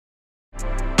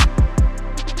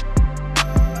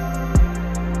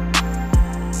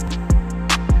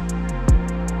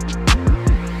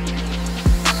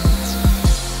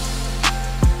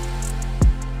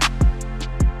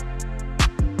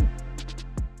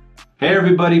Hey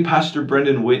everybody, Pastor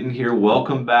Brendan Witten here.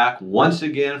 Welcome back once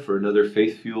again for another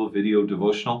Faith Fuel video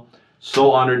devotional.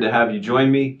 So honored to have you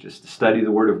join me just to study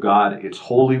the Word of God. It's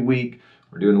Holy Week.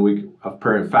 We're doing a week of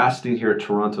prayer and fasting here at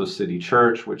Toronto City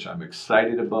Church, which I'm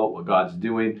excited about what God's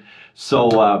doing.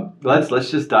 So let's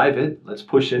just dive in. Let's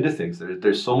push into things.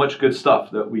 There's so much good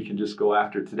stuff that we can just go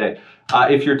after today.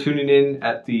 If you're tuning in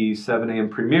at the 7 a.m.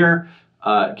 premiere,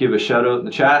 give a shout out in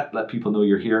the chat. Let people know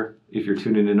you're here. If you're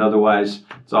tuning in otherwise,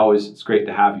 it's great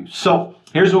to have you. So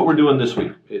here's what we're doing this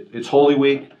week. It's Holy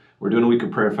Week. We're doing a week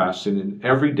of prayer and fasting, and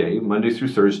every day, Monday through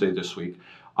Thursday this week,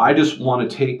 I just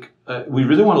want to we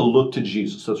really want to look to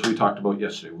Jesus. That's what we talked about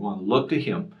yesterday. We want to look to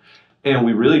Him, and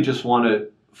we really just want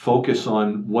to focus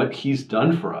on what He's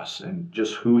done for us and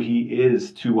just who He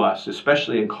is to us,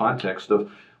 especially in context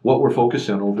of what we're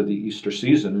focusing on over the Easter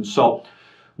season. And so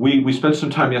we spent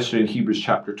some time yesterday in Hebrews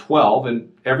chapter 12,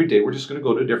 and every day we're just going to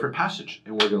go to a different passage,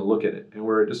 and we're going to look at it, and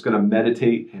we're just going to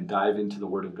meditate and dive into the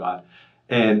Word of God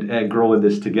and grow in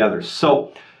this together.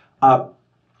 So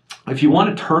if you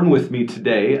want to turn with me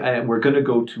today, we're going to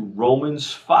go to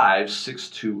Romans 5, 6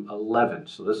 to 11.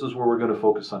 So this is where we're going to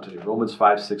focus on today, Romans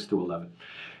 5, 6 to 11.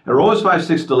 And Romans 5,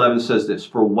 6 to 11 says this: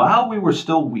 "For while we were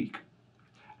still weak,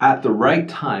 at the right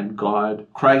time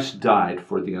Christ died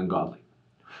for the ungodly.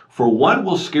 For one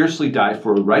will scarcely die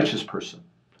for a righteous person,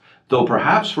 though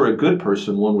perhaps for a good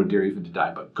person one would dare even to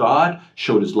die. But God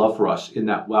showed His love for us in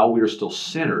that while we are still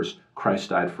sinners, Christ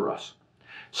died for us.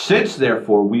 Since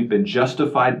therefore we've been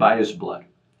justified by His blood,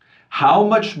 how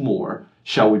much more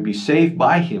shall we be saved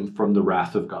by Him from the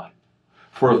wrath of God?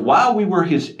 For while we were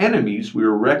His enemies, we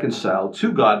were reconciled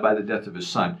to God by the death of His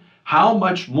Son. How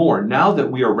much more, now that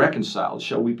we are reconciled,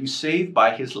 shall we be saved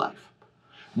by His life?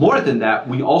 More than that,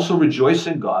 we also rejoice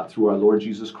in God through our Lord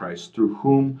Jesus Christ, through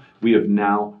whom we have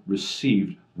now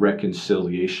received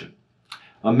reconciliation."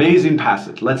 Amazing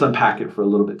passage. Let's unpack it for a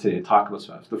little bit today and talk about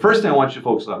some. The first thing I want you to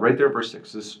focus on, right there, verse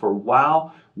 6, is "for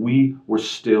while we were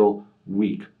still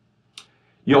weak."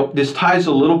 This ties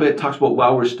a little bit, talks about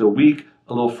while we're still weak.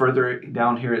 A little further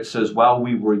down here it says, "while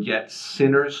we were yet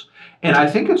sinners." And I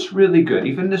think it's really good,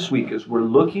 even this week, as we're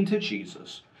looking to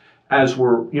Jesus, as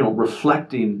we're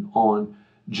reflecting on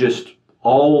just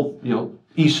all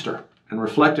Easter and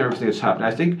reflect on everything that's happened.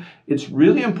 I think it's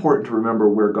really important to remember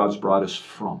where God's brought us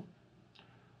from.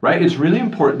 Right? It's really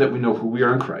important that we know who we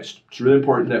are in Christ. It's really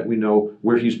important that we know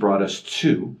where He's brought us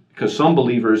to, because some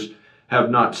believers have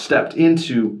not stepped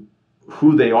into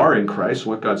who they are in Christ,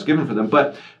 what God's given for them.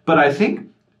 But I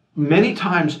think many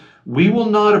times we will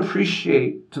not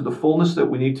appreciate to the fullness that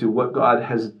we need to what God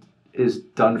is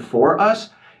done for us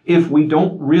if we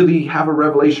don't really have a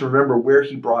revelation, remember where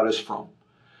He brought us from.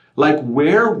 Like,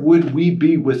 where would we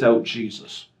be without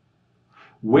Jesus?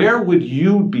 Where would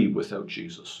you be without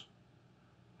Jesus?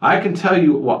 I can tell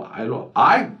you,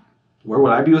 where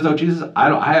would I be without Jesus?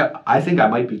 I think I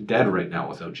might be dead right now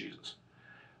without Jesus.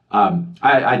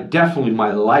 I definitely,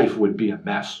 my life would be a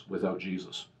mess without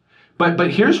Jesus.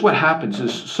 But here's what happens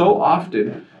is so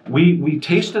often we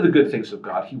taste of the good things of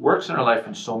God. He works in our life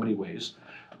in so many ways.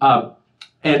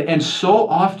 And so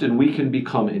often we can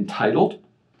become entitled,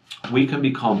 we can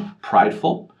become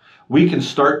prideful, we can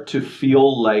start to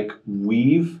feel like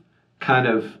we've kind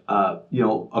of,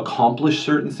 accomplished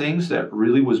certain things that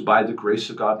really was by the grace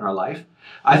of God in our life.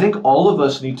 I think all of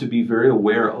us need to be very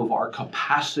aware of our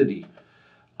capacity.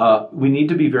 We need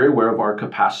to be very aware of our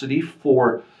capacity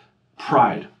for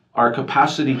pride, our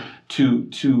capacity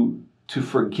to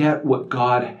forget what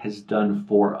God has done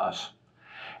for us.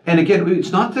 And again,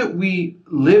 it's not that we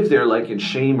live there like in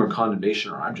shame or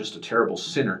condemnation or I'm just a terrible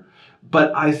sinner,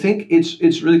 but I think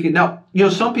it's really good. Now,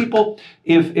 some people,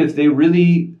 if they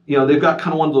really, they've got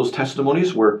kind of one of those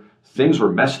testimonies where things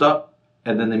were messed up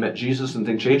and then they met Jesus and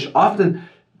things changed. Often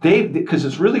because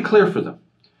it's really clear for them,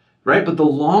 right? But the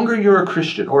longer you're a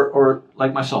Christian, or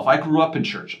like myself, I grew up in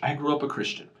church. I grew up a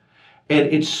Christian. And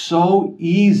it's so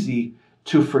easy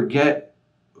to forget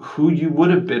who you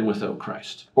would have been without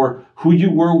Christ, or who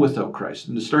you were without Christ,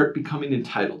 and to start becoming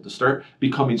entitled, to start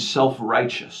becoming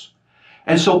self-righteous.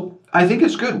 And so I think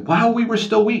it's good. While we were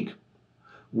still weak,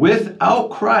 without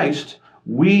Christ,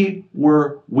 we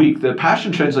were weak. The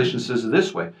Passion Translation says it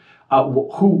this way: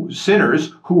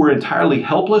 sinners who were entirely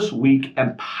helpless, weak,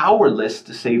 and powerless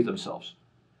to save themselves.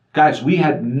 Guys, we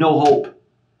had no hope.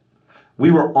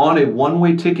 We were on a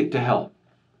one-way ticket to hell.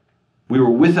 We were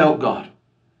without God.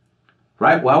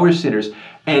 Right? While we were sinners,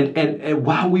 and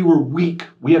while we were weak,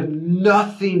 we had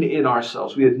nothing in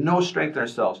ourselves. We had no strength in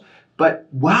ourselves. But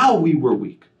while we were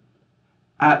weak,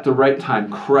 at the right time,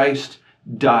 Christ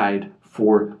died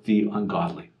for the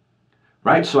ungodly.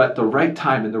 right? So at the right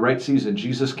time, in the right season,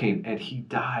 Jesus came and he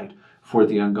died for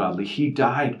the ungodly. He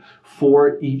died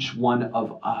for each one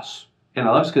of us. And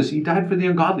I love this because he died for the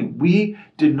ungodly. We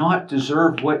did not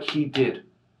deserve what he did,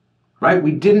 right?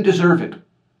 We didn't deserve it.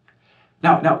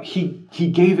 Now he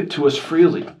gave it to us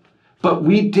freely, but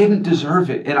we didn't deserve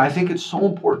it. And I think it's so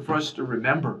important for us to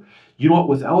remember, you know what,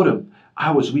 without him,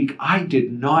 I was weak. I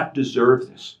did not deserve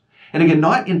this. And again,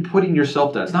 not in putting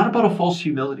yourself down. It's not about a false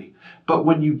humility. But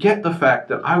when you get the fact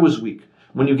that I was weak,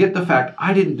 when you get the fact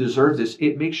I didn't deserve this,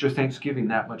 it makes your thanksgiving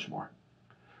that much more,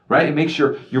 right? It makes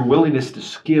your willingness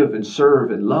to give and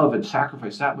serve and love and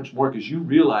sacrifice that much more, because you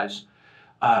realize,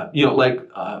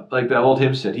 like that old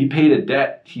hymn said, he paid a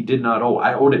debt he did not owe.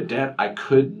 I owed a debt I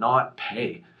could not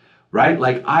pay, right?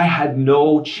 Like I had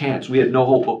no chance. We had no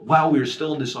hope. But while we were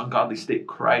still in this ungodly state,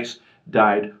 Christ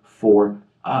died for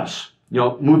us.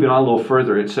 Moving on a little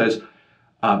further, it says,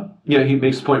 he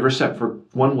makes the point, verse 7, for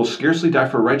one will scarcely die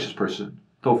for a righteous person,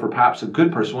 though for perhaps a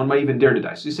good person, one might even dare to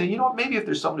die. So he's saying, maybe if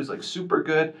there's someone who's like super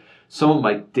good, someone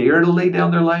might dare to lay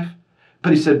down their life.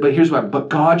 But he said, but here's why. But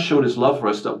God showed his love for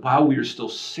us, that while we were still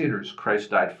sinners, Christ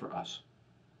died for us.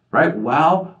 Right?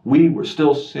 While we were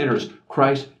still sinners,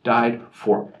 Christ died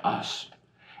for us.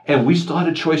 And we still had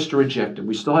a choice to reject him.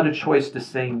 We still had a choice to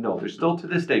say no. There's still to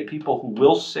this day people who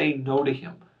will say no to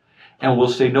him. And we'll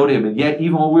say no to him. And yet,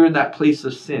 even when we're in that place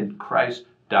of sin, Christ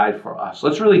died for us.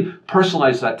 Let's really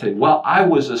personalize that today. While I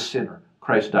was a sinner,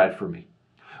 Christ died for me.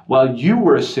 While you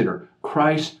were a sinner,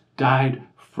 Christ died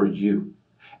for you.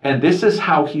 And this is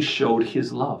how he showed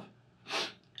his love.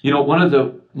 One of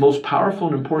the most powerful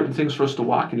and important things for us to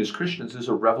walk in as Christians is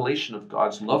a revelation of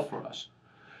God's love for us.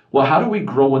 Well, how do we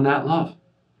grow in that love?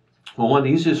 Well, one of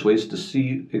the easiest ways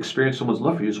to experience someone's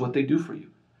love for you is what they do for you.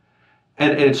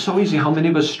 And it's so easy how many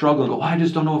of us struggle and go, I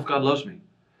just don't know if God loves me.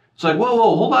 It's like,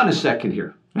 whoa, hold on a second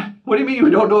here. What do you mean you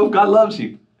don't know if God loves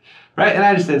you? Right? And I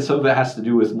understand some of it has to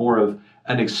do with more of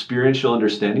an experiential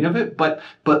understanding of it. But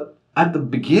at the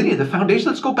beginning, the foundation,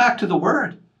 let's go back to the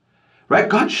Word. Right?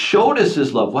 God showed us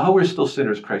his love. While we're still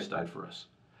sinners, Christ died for us.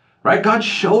 Right? God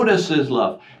showed us his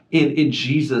love in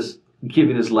Jesus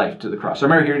giving his life to the cross. I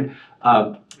remember hearing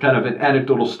kind of an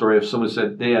anecdotal story of someone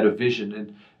said they had a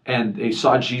vision and they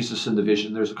saw Jesus in the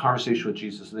vision. There's a conversation with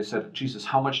Jesus, and they said, Jesus,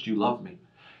 how much do you love me?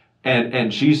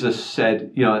 And Jesus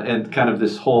said, and kind of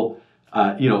this whole,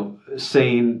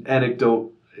 saying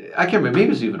anecdote, I can't remember, maybe it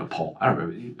was even a poem, I don't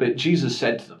remember, but Jesus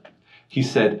said to them, he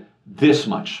said, this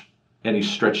much, and he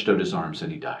stretched out his arms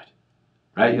and he died.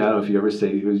 Right? I don't know if you ever say,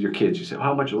 it was your kids, you say,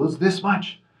 how much? Well, it was this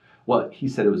much. Well, he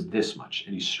said it was this much,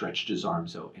 and he stretched his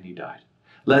arms out and he died.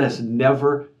 Let us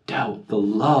never doubt the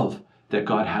love that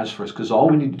God has for us, because all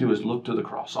we need to do is look to the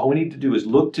cross. All we need to do is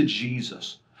look to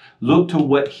Jesus. Look to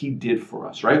what he did for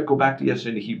us, right? Go back to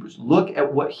yesterday in Hebrews. Look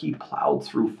at what he plowed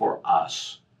through for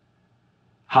us.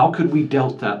 How could we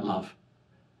doubt that love?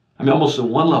 I mean, almost on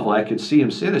one level, I could see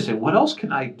him say this, saying, what else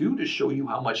can I do to show you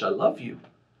how much I love you?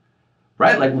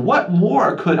 Right? Like, what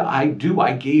more could I do?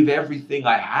 I gave everything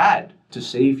I had to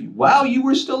save you. While you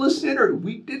were still a sinner,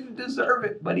 we didn't deserve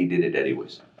it, but he did it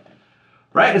anyways.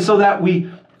 Right? And so that we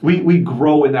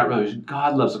grow in that relationship.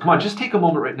 God loves us. Come on, just take a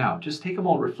moment right now. Just take a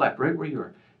moment, reflect right where you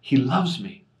are. He loves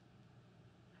me.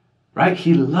 Right?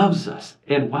 He loves us.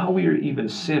 And while we are even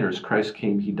sinners, Christ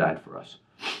came, he died for us.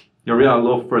 Read on a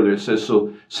little further. It says,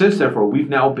 so since therefore we've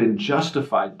now been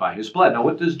justified by his blood. Now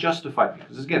what does justified mean?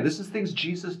 Because again, this is things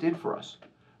Jesus did for us.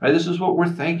 Right? This is what we're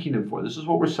thanking him for. This is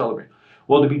what we're celebrating.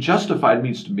 Well, to be justified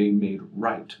means to be made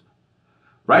right.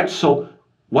 Right? So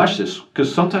watch this,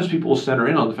 because sometimes people will center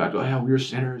in on the fact, oh yeah, we were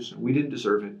sinners, we didn't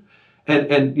deserve it.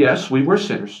 And yes, we were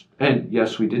sinners, and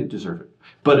yes, we didn't deserve it.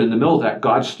 But in the middle of that,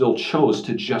 God still chose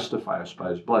to justify us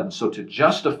by his blood. And so to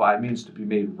justify means to be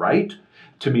made right,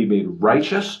 to be made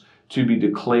righteous, to be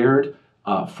declared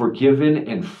forgiven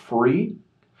and free.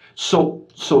 So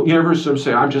you ever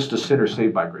say, I'm just a sinner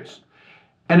saved by grace.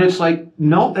 And it's like,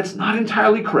 no, that's not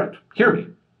entirely correct. Hear me.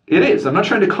 It is. I'm not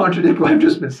trying to contradict what I've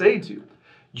just been saying to you.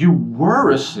 You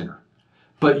were a sinner,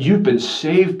 but you've been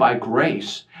saved by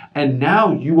grace, and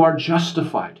now you are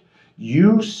justified.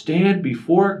 You stand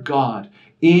before God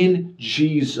in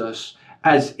Jesus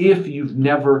as if you've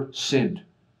never sinned.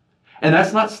 And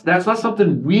that's not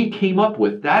something we came up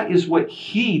with. That is what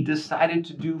he decided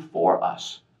to do for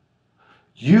us.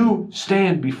 You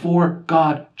stand before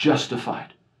God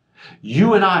justified.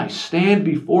 You and I stand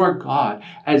before God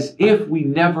as if we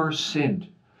never sinned,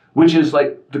 which is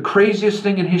like the craziest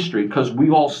thing in history, because we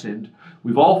all sinned.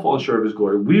 We've all fallen short of his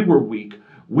glory. We were weak.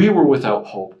 We were without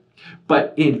hope.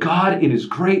 But in God, in his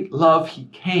great love, he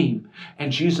came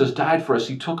and Jesus died for us.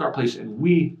 He took our place and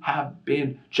we have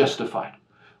been justified.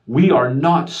 We are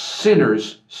not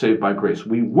sinners saved by grace.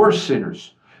 We were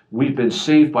sinners. We've been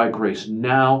saved by grace.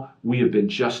 Now we have been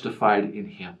justified in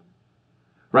him.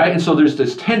 Right? And so there's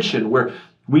this tension where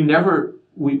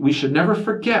we should never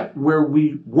forget where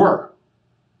we were,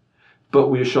 but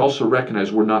we should also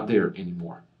recognize we're not there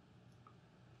anymore.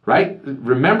 Right?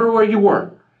 Remember where you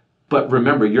were, but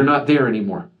remember you're not there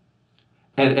anymore.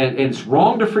 And it's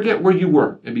wrong to forget where you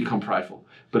were and become prideful,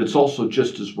 but it's also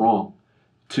just as wrong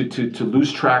to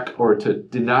lose track or to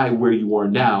deny where you are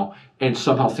now and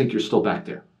somehow think you're still back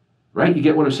there. Right? You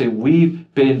get what I'm saying?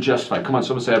 We've been justified. Come on,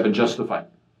 someone say, I've been justified.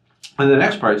 And the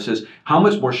next part says, how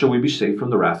much more shall we be saved from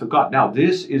the wrath of God? Now,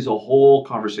 this is a whole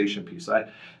conversation piece. I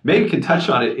maybe can touch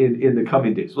on it in the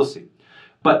coming days. We'll see.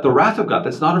 But the wrath of God,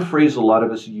 that's not a phrase a lot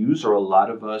of us use or a lot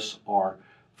of us are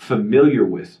familiar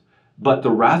with. But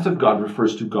the wrath of God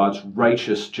refers to God's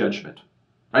righteous judgment.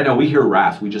 Right now, we hear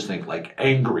wrath, we just think like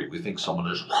angry. We think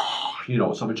someone is,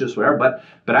 someone just whatever.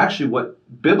 But actually, what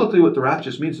the wrath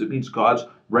just means, it means God's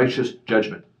righteous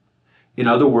judgment. In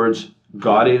other words,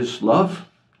 God is love.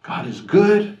 God is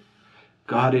good.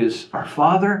 God is our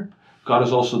Father. God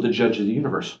is also the judge of the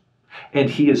universe. And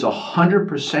he is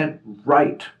 100%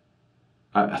 right,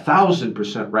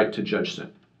 1,000% right to judge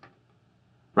sin.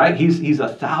 Right? He's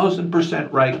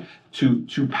 1,000% right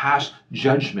to pass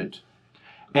judgment.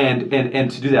 And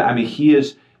to do that, I mean, he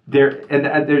is there.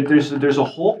 And there's a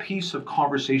whole piece of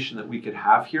conversation that we could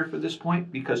have here for this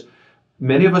point, because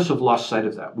many of us have lost sight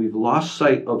of that. We've lost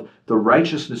sight of the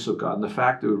righteousness of God and the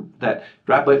fact that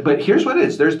but here's what it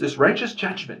is. There's this righteous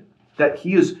judgment that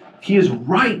he is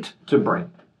right to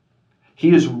bring.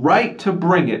 He is right to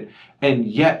bring it, and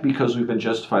yet because we've been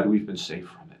justified, we've been saved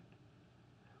from it.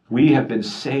 We have been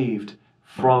saved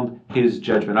from his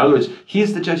judgment. In other words, he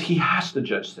is the judge. He has to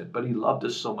judge sin, but he loved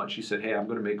us so much. He said, hey, I'm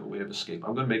going to make a way of escape.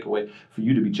 I'm going to make a way for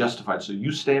you to be justified. So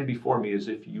you stand before me as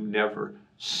if you never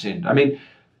sinned. I mean,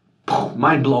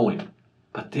 mind-blowing.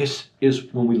 But this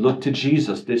is, when we look to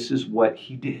Jesus, this is what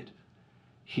he did.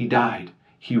 He died.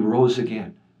 He rose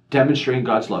again, demonstrating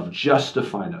God's love,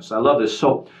 justifying us. I love this.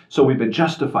 So we've been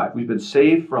justified. We've been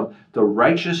saved from the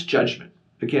righteous judgment.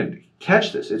 Again,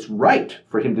 catch this. It's right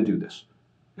for him to do this.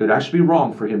 It would actually be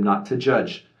wrong for him not to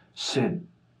judge sin.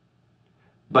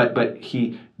 But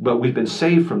we've been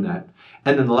saved from that.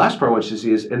 And then the last part I want you to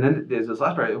see is, and then there's this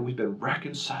last part, we've been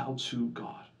reconciled to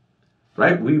God.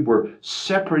 Right? We were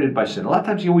separated by sin. A lot of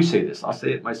times we say this. I'll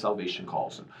say it at my salvation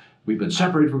calls. And we've been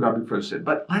separated from God because of sin.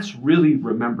 But let's really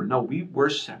remember, no, we were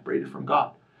separated from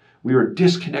God. We were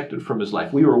disconnected from his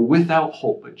life. We were without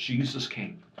hope, but Jesus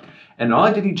came. And not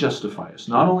only did he justify us,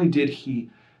 not only did he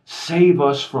save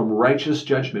us from righteous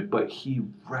judgment, but he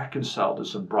reconciled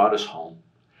us and brought us home.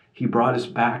 He brought us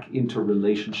back into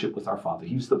relationship with our Father.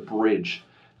 He's the bridge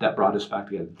that brought us back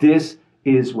together. This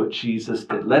is what Jesus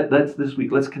did. Let's this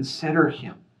week, let's consider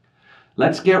him.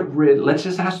 Let's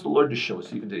just ask the Lord to show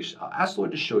us. You can ask the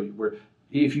Lord to show you where,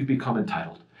 if you've become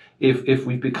entitled, if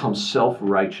we've become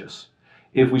self-righteous,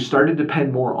 if we start to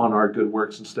depend more on our good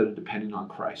works instead of depending on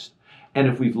Christ, and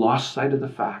if we've lost sight of the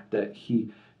fact that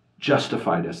he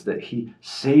justified us, that he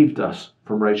saved us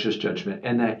from righteous judgment,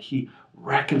 and that he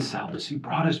reconciled us. He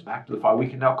brought us back to the Father. We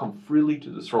can now come freely to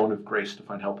the throne of grace to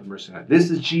find help and mercy.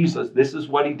 This is Jesus. This is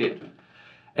what he did.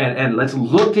 And let's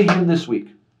look to him this week.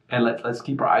 And let's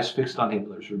keep our eyes fixed on him.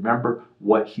 Let's remember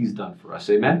what he's done for us.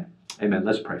 Amen? Amen.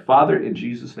 Let's pray. Father, in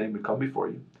Jesus' name, we come before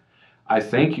you. I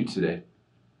thank you today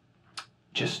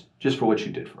just for what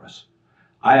you did for us.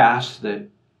 I ask that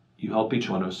you help each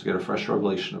one of us to get a fresh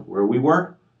revelation of where we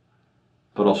were,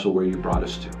 but also where you brought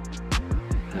us to.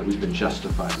 That we've been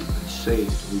justified, we've been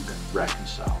saved, we've been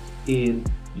reconciled in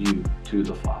you to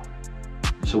the Father.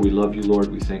 So we love you,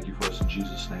 Lord. We thank you for us in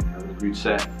Jesus' name. And everyone agreed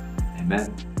said,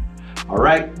 amen. All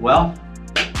right, well,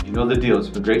 you know the deal. It's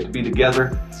been great to be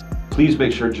together. Please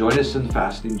make sure, join us in the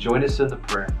fasting, join us in the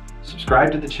prayer.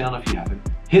 Subscribe to the channel if you haven't.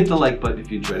 Hit the like button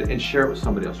if you enjoyed it, and share it with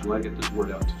somebody else. We want to get this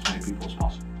word out to as many people as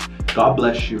possible. God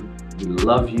bless you. We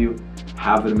love you.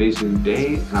 Have an amazing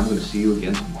day, and I'm going to see you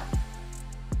again tomorrow.